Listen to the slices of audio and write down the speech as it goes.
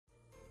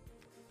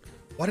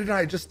Why did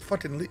I just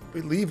fucking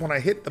leave when I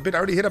hit the bid? I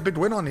already hit a big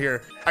win on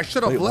here. I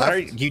should have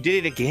left. You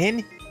did it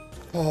again?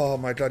 Oh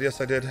my god,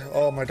 yes I did.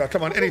 Oh my god,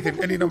 come on,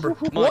 anything, any number.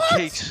 Come on,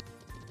 Cakes.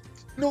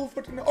 No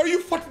fucking, are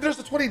you fucking, there's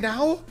the 20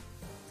 now?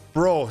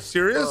 Bro,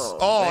 serious?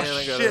 Oh man,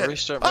 I shit. gotta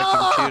restart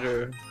my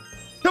computer.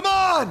 Come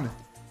on!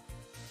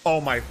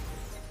 Oh my,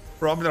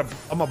 bro, I'm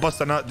gonna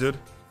bust a nut, dude.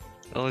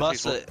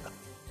 Bust it.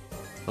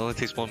 Only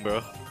takes one,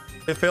 bro.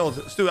 It failed.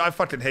 Stu, I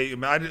fucking hate you,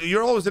 man.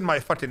 You're always in my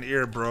fucking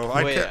ear, bro.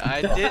 Wait,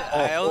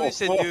 I only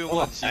said do it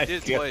once. You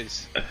did it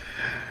twice.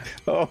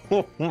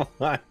 Oh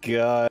my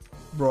god.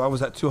 Bro, I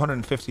was at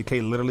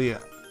 250k literally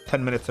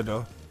 10 minutes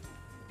ago.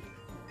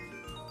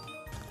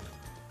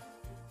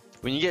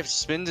 When you get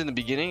spins in the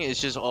beginning,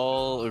 it's just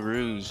all a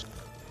ruse.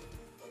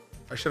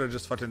 I should have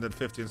just fucking did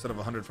 50 instead of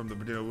 100 from the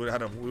beginning. We would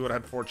have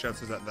had 4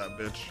 chances at that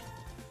bitch.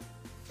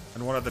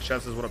 And one of the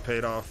chances would have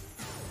paid off.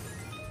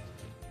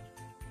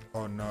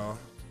 Oh no.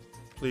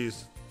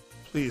 Please.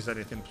 Please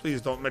anything.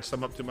 Please don't mix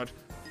them up too much.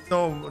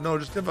 No,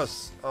 just give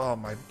us. Oh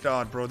my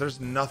god, bro. There's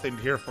nothing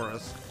here for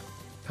us.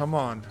 Come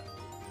on.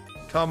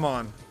 Come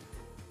on.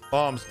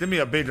 Bombs. Give me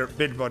a big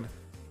one.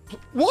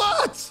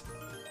 What?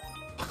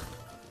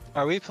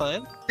 Are we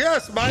playing?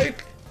 Yes,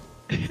 Mike.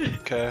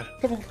 Okay.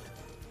 Come on.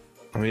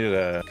 I needed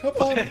a. Come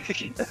on.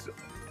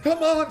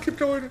 Come on. Keep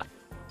going.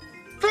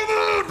 Come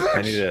on, bitch.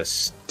 I need a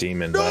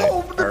Steam invite.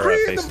 No, the or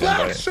green, a the face black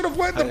invite. should have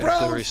went the I have to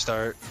brown.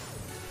 restart.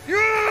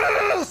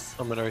 Yes.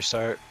 I'm gonna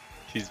restart.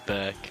 He's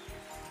back.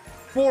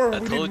 4. I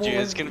We told need you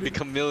more. it's gonna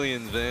become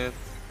millions, man.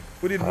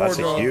 We need Oh, more. that's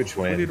a dog. huge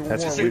win. We need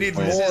That's a more. huge We need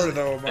win. more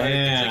though, Mike.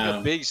 It's like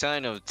a big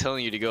sign of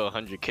telling you to go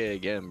 100k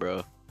again,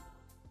 bro.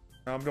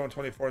 No, I'm doing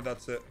 24.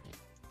 That's it.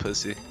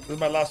 Pussy. This is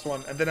my last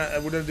one, and then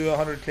we're gonna do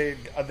 100k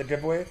on the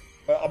giveaway.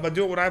 I'm gonna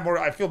do it when I'm more.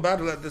 I feel bad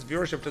that this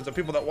viewership because the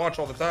people that watch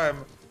all the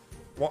time.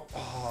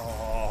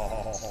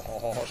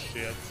 Oh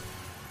shit!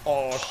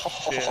 Oh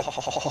shit!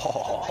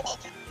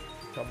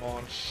 Come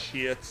on,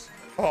 shit!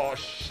 Oh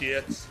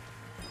shit!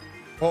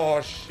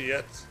 Oh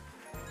shit!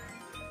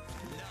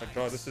 My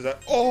God, this is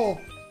that. Oh,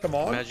 come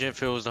on! Imagine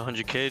if it was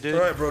 100k, dude.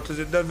 All right, bro. Because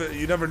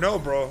you never know,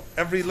 bro.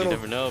 Every little. You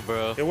never know,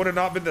 bro. It would have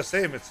not been the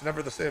same. It's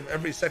never the same.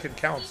 Every second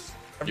counts.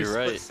 Every You're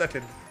split right.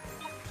 second.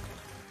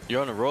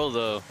 You're on a roll,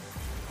 though.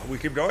 We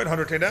keep going.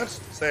 100k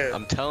dance. Say it.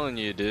 I'm telling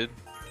you, dude.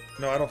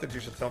 No, I don't think you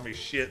should tell me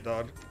shit,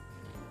 dog.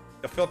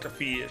 The filter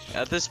fish.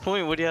 At this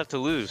point, what do you have to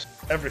lose?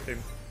 Everything.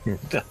 You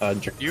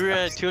were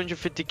at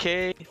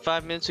 250k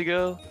 5 minutes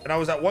ago. And I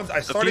was at once. I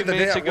A few started the day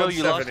minutes at ago,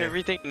 you 170. lost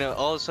everything. Now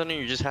all of a sudden,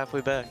 you're just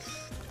halfway back.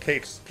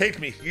 Cakes. Cake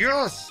me.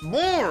 Yes.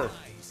 More.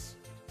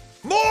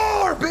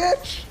 More,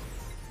 bitch.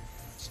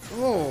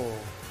 Oh,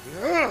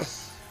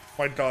 yes.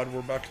 My God,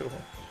 we're back to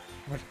home.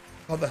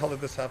 How the hell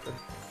did this happen?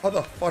 How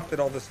the fuck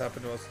did all this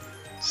happen to us?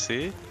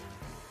 See?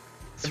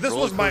 If this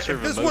was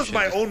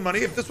my own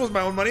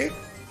money,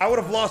 I would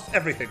have lost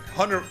everything.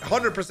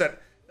 100%.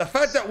 The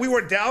fact that we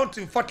were down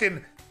to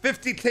fucking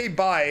 50k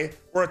buy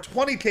or a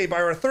 20k buy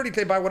or a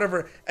 30k buy,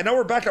 whatever, and now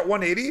we're back at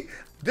 180.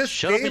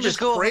 This game is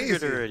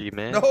crazy. Already,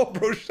 man. No,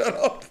 bro, shut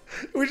up.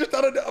 We just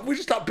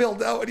got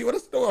billed out, and you want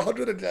us to know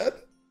 110?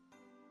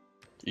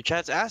 Your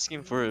chat's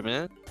asking for it,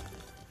 man.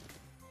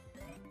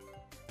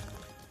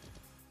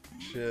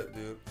 Shit,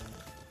 dude.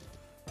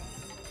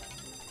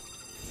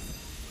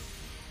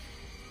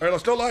 All right,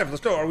 let's go live.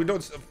 Let's go. Are we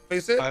doing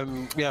face it?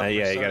 Yeah,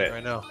 yeah, you got it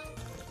right now.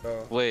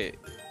 Wait.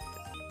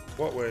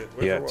 What? Wait.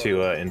 You have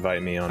to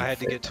invite me on. I had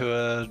to get to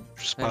a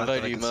spot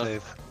that I you, can Mo.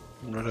 save.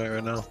 I'm doing it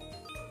right now.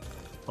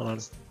 Hold on.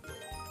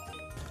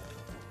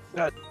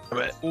 God damn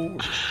it. Ooh,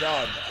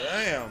 God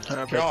damn.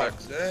 Alright, God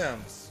perfect.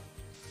 damn.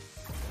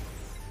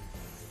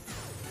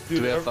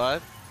 Do we have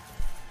 5?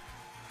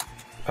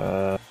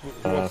 Who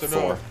wants to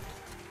 4. know?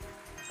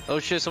 Oh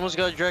shit, someone's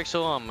got drag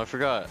so I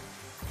forgot.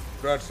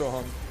 Brad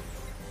Soham.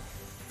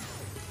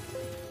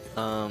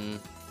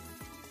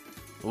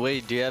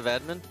 Wait, do you have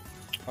admin?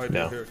 I do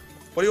No. here.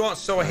 What do you want,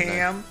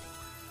 Soham?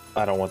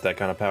 I don't want that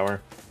kind of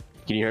power.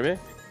 Can you hear me?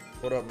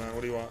 What up, man?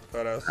 What do you want,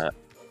 fat ass?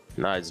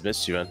 Nah, I just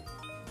missed you, man.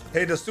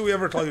 Hey, does Stewie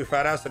ever call you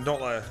fat ass? And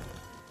don't lie.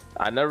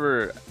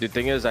 The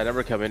thing is, I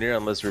never come in here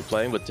unless we're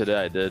playing, but today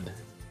I did.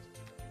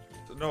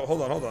 No,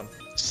 hold on.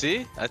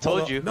 See? I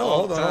told you. No, all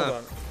hold the on, time. hold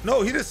on.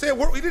 No, he didn't say a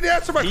word. He didn't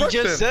answer my He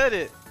question. just said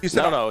it. He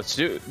said, No, it's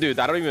Stu. Dude,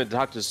 I don't even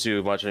talk to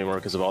Stu much anymore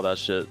because of all that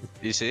shit.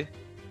 You see?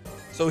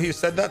 So he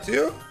said that to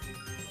you?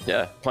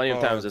 Yeah, plenty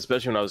of times,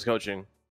 especially when I was coaching.